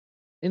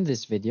In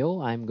this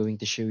video, I'm going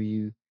to show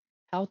you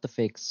how to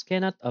fix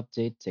cannot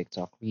update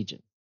TikTok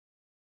region.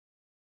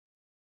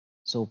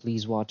 So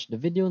please watch the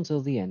video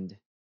until the end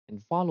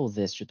and follow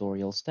this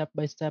tutorial step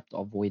by step to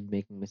avoid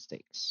making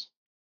mistakes.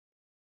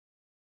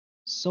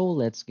 So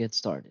let's get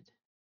started.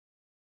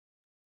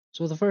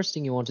 So the first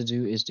thing you want to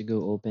do is to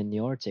go open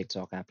your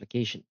TikTok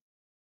application.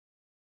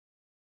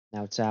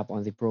 Now tap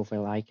on the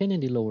profile icon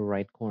in the lower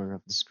right corner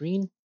of the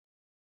screen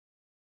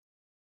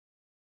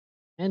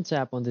and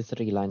tap on the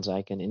three lines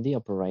icon in the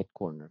upper right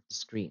corner of the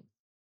screen.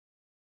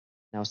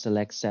 Now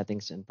select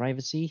settings and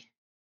privacy.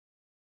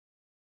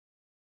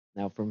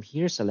 Now from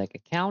here, select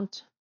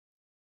account,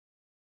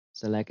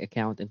 select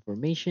account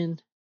information,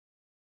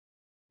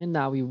 and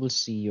now you will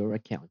see your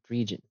account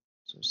region.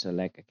 So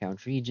select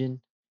account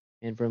region.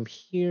 And from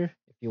here,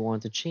 if you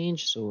want to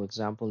change, so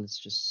example, let's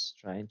just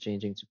try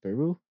changing to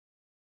Peru.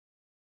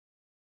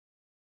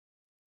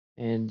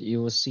 And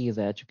you will see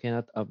that you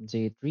cannot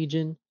update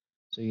region.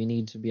 So you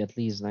need to be at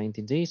least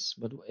 90 days.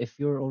 But if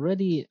you're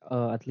already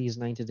at least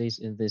 90 days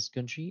in this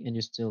country and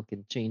you still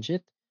can change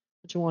it,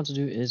 what you want to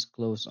do is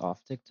close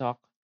off TikTok,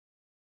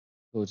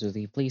 go to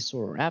the Play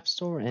Store or App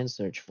Store and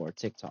search for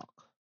TikTok.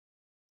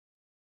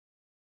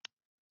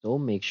 So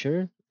make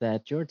sure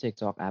that your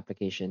TikTok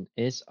application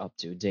is up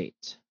to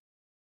date.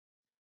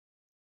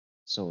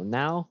 So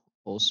now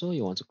also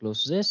you want to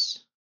close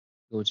this,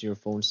 go to your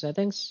phone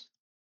settings.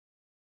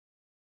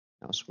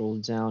 Now scroll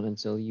down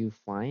until you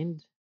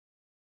find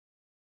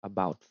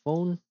about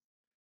phone.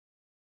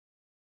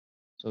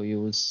 So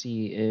you will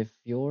see if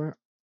your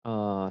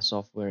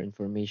software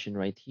information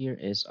right here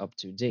is up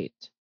to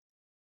date.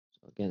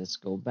 So again, let's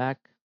go back.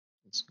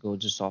 Let's go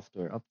to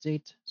software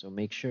update. So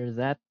make sure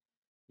that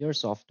your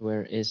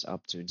software is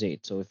up to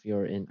date. So if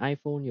you're in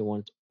iPhone, you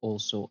want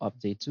also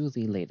update to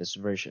the latest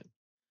version.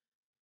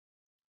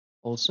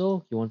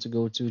 Also, you want to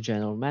go to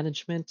general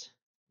management,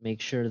 make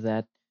sure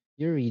that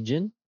your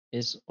region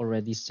is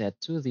already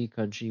set to the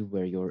country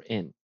where you're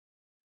in.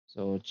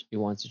 So you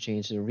want to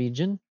change the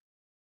region.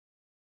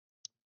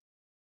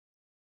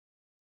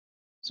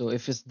 So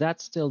if that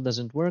still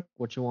doesn't work,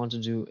 what you want to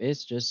do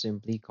is just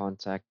simply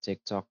contact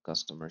TikTok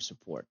customer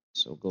support.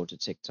 So go to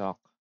TikTok.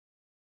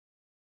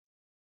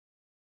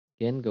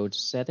 Again, go to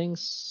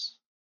settings,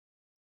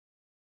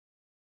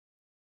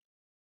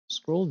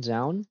 scroll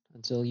down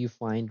until you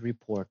find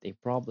report a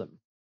problem.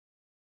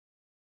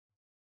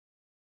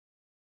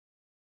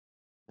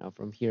 Now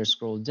from here,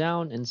 scroll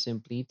down and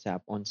simply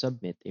tap on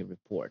submit a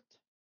report.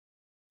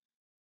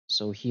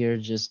 So here,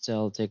 just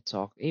tell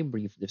TikTok a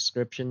brief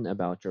description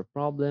about your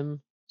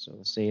problem.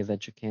 So say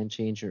that you can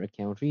change your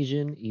account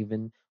region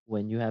even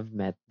when you have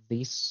met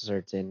these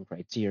certain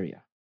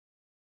criteria.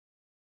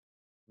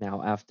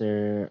 Now,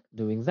 after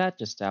doing that,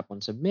 just tap on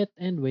submit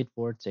and wait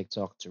for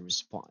TikTok to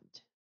respond.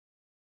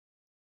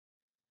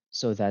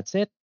 So that's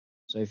it.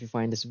 So if you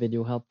find this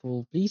video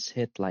helpful, please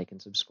hit like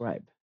and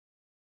subscribe.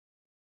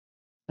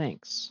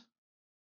 Thanks.